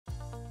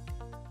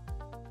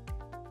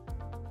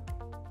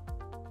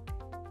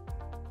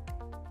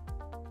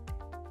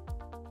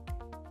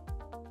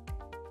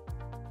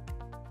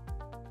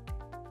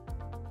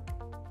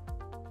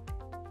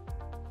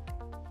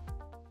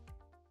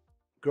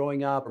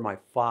Growing up, my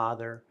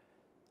father,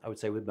 I would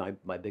say, was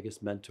my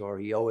biggest mentor.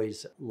 He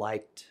always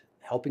liked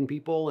helping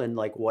people in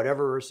like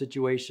whatever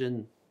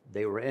situation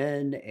they were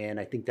in. And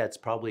I think that's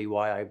probably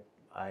why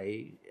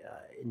I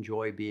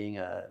enjoy being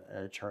an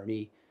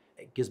attorney.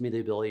 It gives me the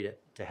ability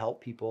to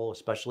help people,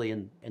 especially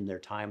in their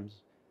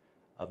times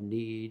of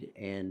need.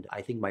 And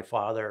I think my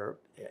father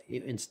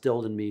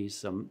instilled in me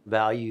some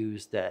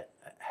values that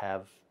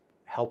have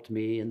helped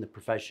me in the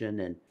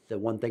profession. And the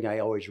one thing I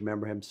always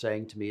remember him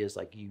saying to me is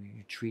like,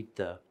 you treat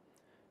the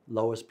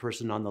lowest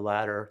person on the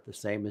ladder the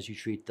same as you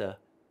treat the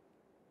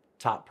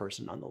top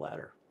person on the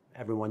ladder.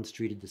 Everyone's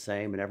treated the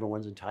same and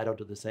everyone's entitled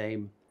to the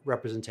same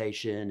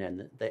representation,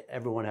 and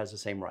everyone has the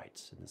same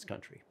rights in this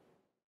country.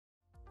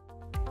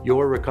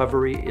 Your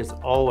recovery is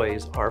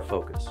always our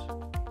focus.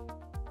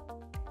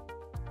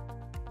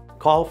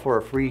 Call for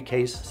a free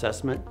case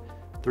assessment,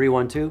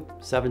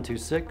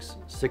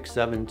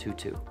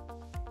 312-726-6722.